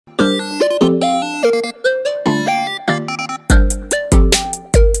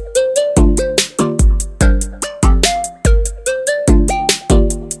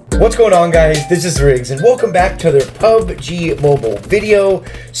What's going on, guys? This is Riggs and welcome back to their PUBG mobile video.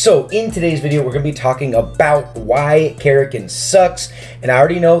 So in today's video we're going to be talking about why Karrakin sucks, and I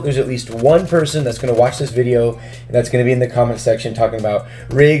already know there's at least one person that's going to watch this video and that's going to be in the comment section talking about,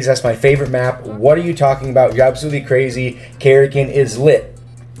 Riggs, that's my favorite map, what are you talking about, you're absolutely crazy, Karrakin is lit.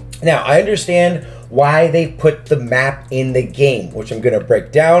 Now I understand why they put the map in the game, which I'm going to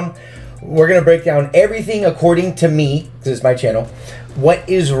break down. We're going to break down everything according to me, because it's my channel, what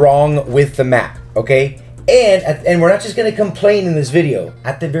is wrong with the map, okay? And we're not just going to complain in this video.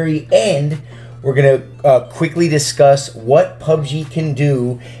 At the very end, we're going to quickly discuss what PUBG can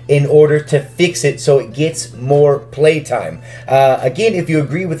do in order to fix it so it gets more playtime. Again, if you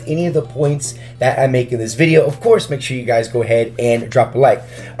agree with any of the points that I make in this video, of course, make sure you guys go ahead and drop a like.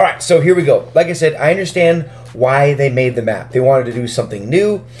 All right, so here we go. Like I said, I understand why they made the map. They wanted to do something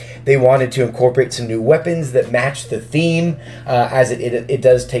new. They wanted to incorporate some new weapons that match the theme, as it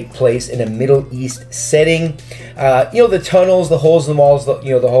does take place in a Middle East setting. You know, the tunnels, the holes in the walls,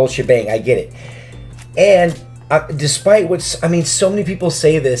 the whole shebang. I get it. And despite what's, I mean, so many people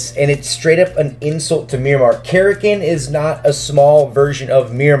say this, and it's straight up an insult to Miramar. Karrakin is not a small version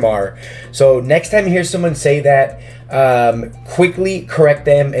of Miramar. So next time you hear someone say that, quickly correct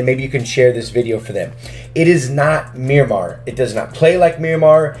them, and maybe you can share this video for them. It is not Miramar. It does not play like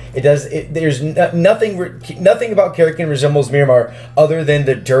Miramar. There's nothing about Karrakin resembles Miramar other than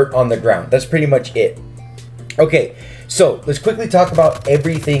the dirt on the ground. That's pretty much it. Okay, so let's quickly talk about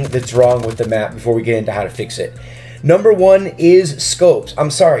everything that's wrong with the map before we get into how to fix it. Number one is scopes. I'm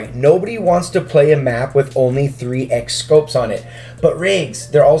sorry, nobody wants to play a map with only 3x scopes on it. But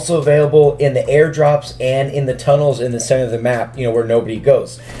Riggs, they're also available in the airdrops and in the tunnels in the center of the map, you know, where nobody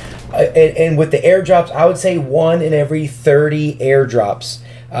goes. And with the airdrops, I would say 1 in every 30 airdrops.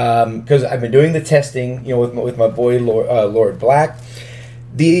 Because I've been doing the testing, you know, with my boy Lord Black.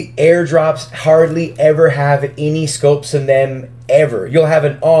 The airdrops hardly ever have any scopes in them, ever. You'll have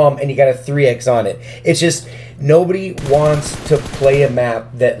an and you got a 3x on it. It's just, nobody wants to play a map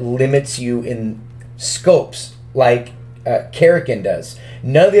that limits you in scopes like Karrakin does.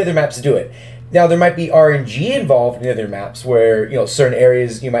 None of the other maps do it. Now, there might be RNG involved in the other maps where, you know, certain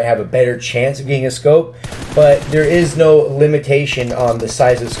areas you might have a better chance of getting a scope, but there is no limitation on the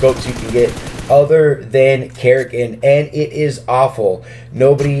size of scopes you can get other than Karrakin, and it is awful.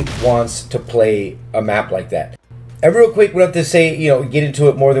 Nobody wants to play a map like that. And real quick, we don't have to say, you know, get into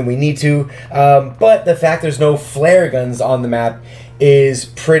it more than we need to, but the fact there's no flare guns on the map is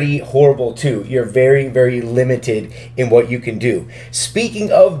pretty horrible too. You're very, very limited in what you can do.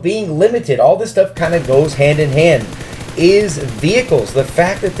 Speaking of being limited, all this stuff kind of goes hand in hand, is vehicles. The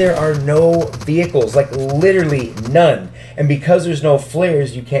fact that there are no vehicles, like literally none, and because there's no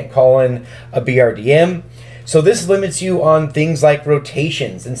flares, you can't call in a BRDM. So this limits you on things like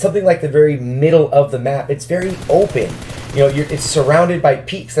rotations and something like the very middle of the map. It's very open. You know, it's surrounded by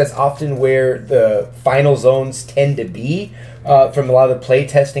peaks. That's often where the final zones tend to be, from a lot of the play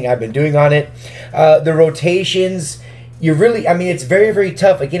testing I've been doing on it. The rotations, you really, I mean, it's very, very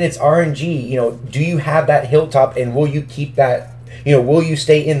tough. Again, it's RNG. You know, do you have that hilltop, and will you keep that? You know, will you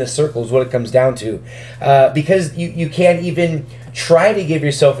stay in the circles? What it comes down to, because you can't even try to give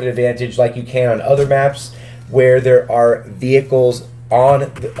yourself an advantage like you can on other maps where there are vehicles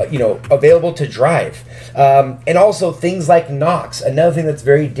on, you know, available to drive. And also things like knocks. Another thing that's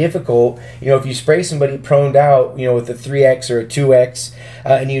very difficult, you know, if you spray somebody proned out, you know, with a 3x or a 2x,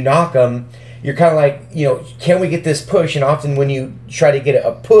 and you knock them, you're kind of like, you know, can we get this push? And often when you try to get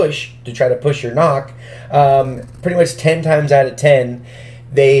a push to try to push your knock, pretty much 10 times out of 10,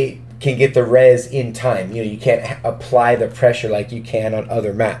 they can get the res in time. You know, you can't apply the pressure like you can on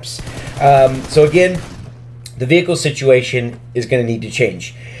other maps. So again, the vehicle situation is going to need to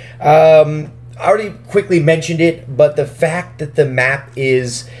change. I already quickly mentioned it, but the fact that the map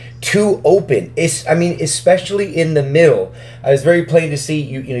is too open, I mean, especially in the middle, it's very plain to see.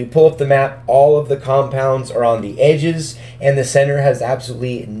 You pull up the map, all of the compounds are on the edges, and the center has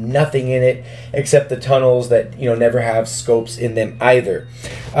absolutely nothing in it except the tunnels that, you know, never have scopes in them either.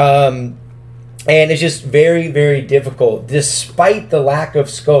 And it's just very, very difficult. Despite the lack of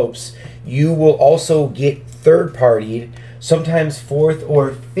scopes, you will also get third-partied, sometimes fourth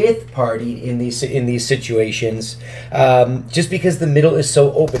or fifth partied in these situations, just because the middle is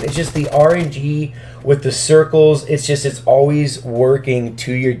so open. It's just the RNG with the circles. It's always working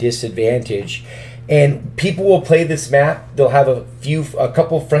to your disadvantage, and people will play this map. They'll have a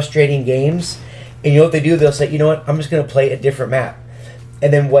couple frustrating games, and you know what they do? They'll say, you know what, I'm just going to play a different map,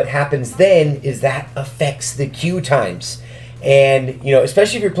 and then what happens then is that affects the queue times. And, you know,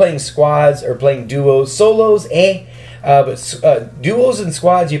 especially if you're playing squads or playing duos, solos, But duos and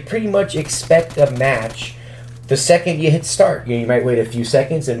squads, you pretty much expect a match the second you hit start. You might wait a few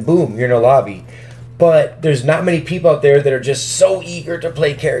seconds and boom, you're in a lobby. But there's not many people out there that are just so eager to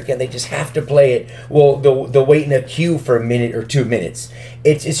play Karrigan. They just have to play it. Well, they'll wait in a queue for a minute or 2 minutes.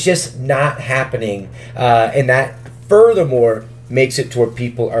 It's just not happening. And that, furthermore, makes it to where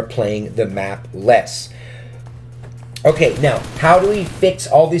people are playing the map less. Okay, now, how do we fix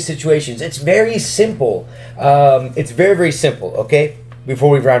all these situations? It's very simple. It's very, very simple, okay?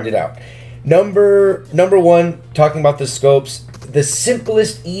 Before we round it out. Number one, talking about the scopes. The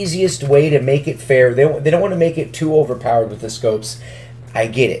simplest, easiest way to make it fair, they don't want to make it too overpowered with the scopes. I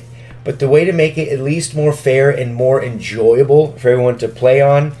get it. But the way to make it at least more fair and more enjoyable for everyone to play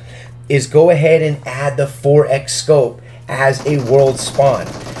on is go ahead and add the 4x scope as a world spawn.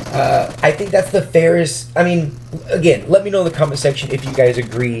 I think that's the fairest. I mean, again, let me know in the comment section if you guys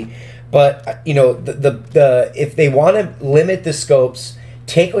agree. But, you know, if they want to limit the scopes,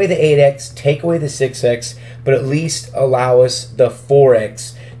 take away the 8x, take away the 6x, but at least allow us the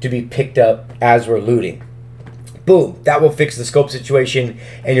 4x to be picked up as we're looting. Boom, that will fix the scope situation,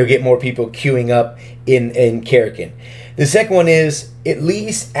 and you'll get more people queuing up in Karrigan. The second one is at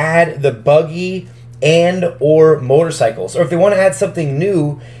least add the buggy and or motorcycles, or if they want to add something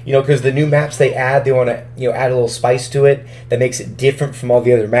new, you know, because the new maps they add, they want to, you know, add a little spice to it that makes it different from all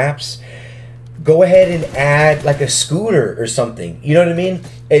the other maps. Go ahead and add like a scooter or something, you know what I mean?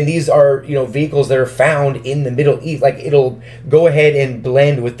 And these are, you know, vehicles that are found in the Middle East. Like, it'll go ahead and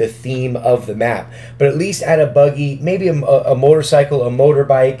blend with the theme of the map. But at least add a buggy, maybe a motorcycle, a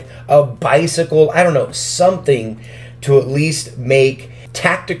motorbike, a bicycle, I don't know, something to at least make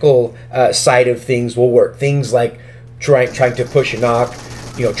tactical side of things will work. Things like trying to push a knock,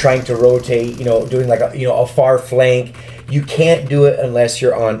 you know, trying to rotate, you know, doing like a far flank. You can't do it unless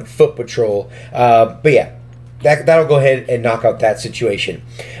you're on foot patrol. But yeah, that'll go ahead and knock out that situation.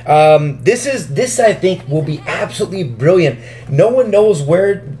 This I think will be absolutely brilliant. No one knows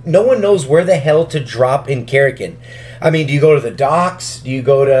where the hell to drop in Karrigan. I mean, do you go to the docks? Do you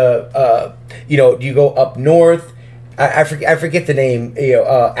go to do you go up north? I forget the name. You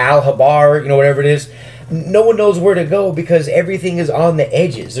know, Al Habar. You know, whatever it is. No one knows where to go because everything is on the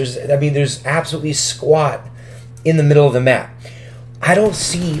edges. There's absolutely squat in the middle of the map. I don't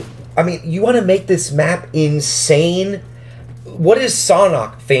see. I mean, you want to make this map insane? What is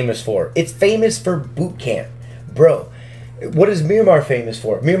Sonok famous for? It's famous for boot camp, bro. What is Miramar famous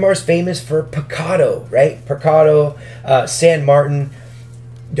for? Miramar's famous for Picado, right? Picado, San Martin,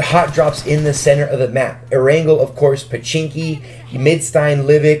 hot drops in the center of the map. Erangel, of course, Pachinki, Midstein,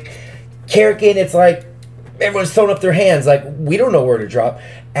 Livik. Karrigan, it's like everyone's throwing up their hands like, we don't know where to drop.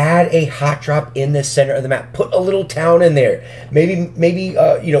 Add a hot drop in the center of the map. Put a little town in there. Maybe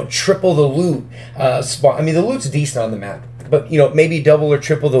you know, triple the loot spot. I mean, the loot's decent on the map, but you know, maybe double or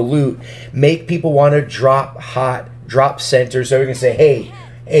triple the loot. Make people want to drop hot, drop center, so we can say,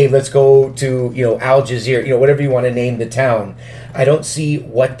 hey, let's go to, you know, Al Jazeera, you know, whatever you want to name the town. I don't see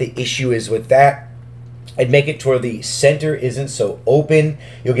what the issue is with that. I'd make it to where the center isn't so open.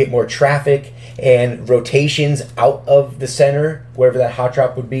 You'll get more traffic and rotations out of the center, wherever that hot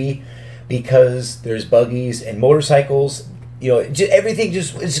drop would be, because there's buggies and motorcycles. You know, everything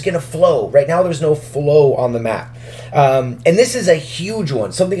is going to flow. Right now, there's no flow on the map. And this is a huge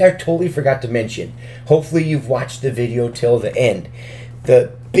one, something I totally forgot to mention. Hopefully, you've watched the video till the end.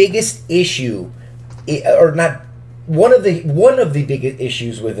 The biggest issue, or not, one of the biggest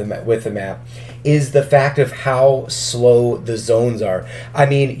issues with the map is the fact of how slow the zones are. I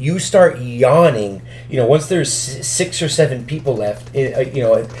mean, you start yawning, you know, once there's 6 or 7 people left, you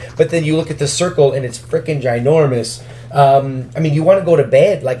know, but then you look at the circle and it's freaking ginormous. I mean, you want to go to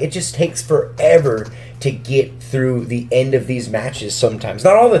bed. Like, it just takes forever to get through the end of these matches sometimes.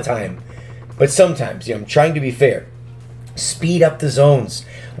 Not all the time, but sometimes. You know, I'm trying to be fair. Speed up the zones.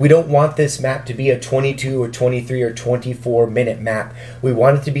 We don't want this map to be a 22 or 23 or 24 minute map. We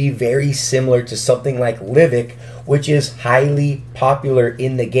want it to be very similar to something like Livik, which is highly popular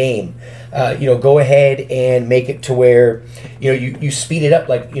in the game. You know, go ahead and make it to where, you know, you speed it up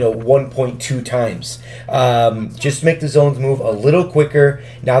like, you know, 1.2 times. Just make the zones move a little quicker.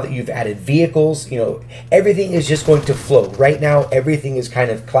 Now that you've added vehicles, you know, everything is just going to flow. Right now, everything is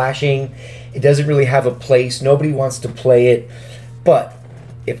kind of clashing. It doesn't really have a place. Nobody wants to play it. But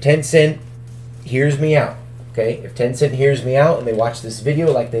if Tencent hears me out, okay? If Tencent hears me out and they watch this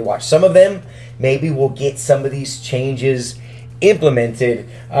video like they watch some of them, maybe we'll get some of these changes implemented.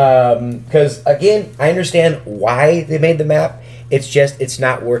 Because, again, I understand why they made the map. It's just, it's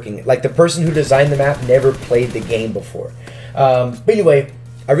not working. Like, the person who designed the map never played the game before. But anyway,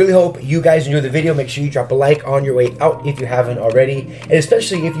 I really hope you guys enjoy the video. Make sure you drop a like on your way out if you haven't already, and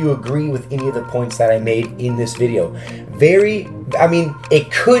especially if you agree with any of the points that I made in this video.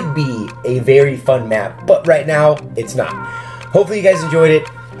 It could be a very fun map, but right now, it's not. Hopefully you guys enjoyed it,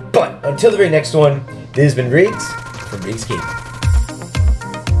 but until the very next one, this has been Riggs from ŁØBx Gaming.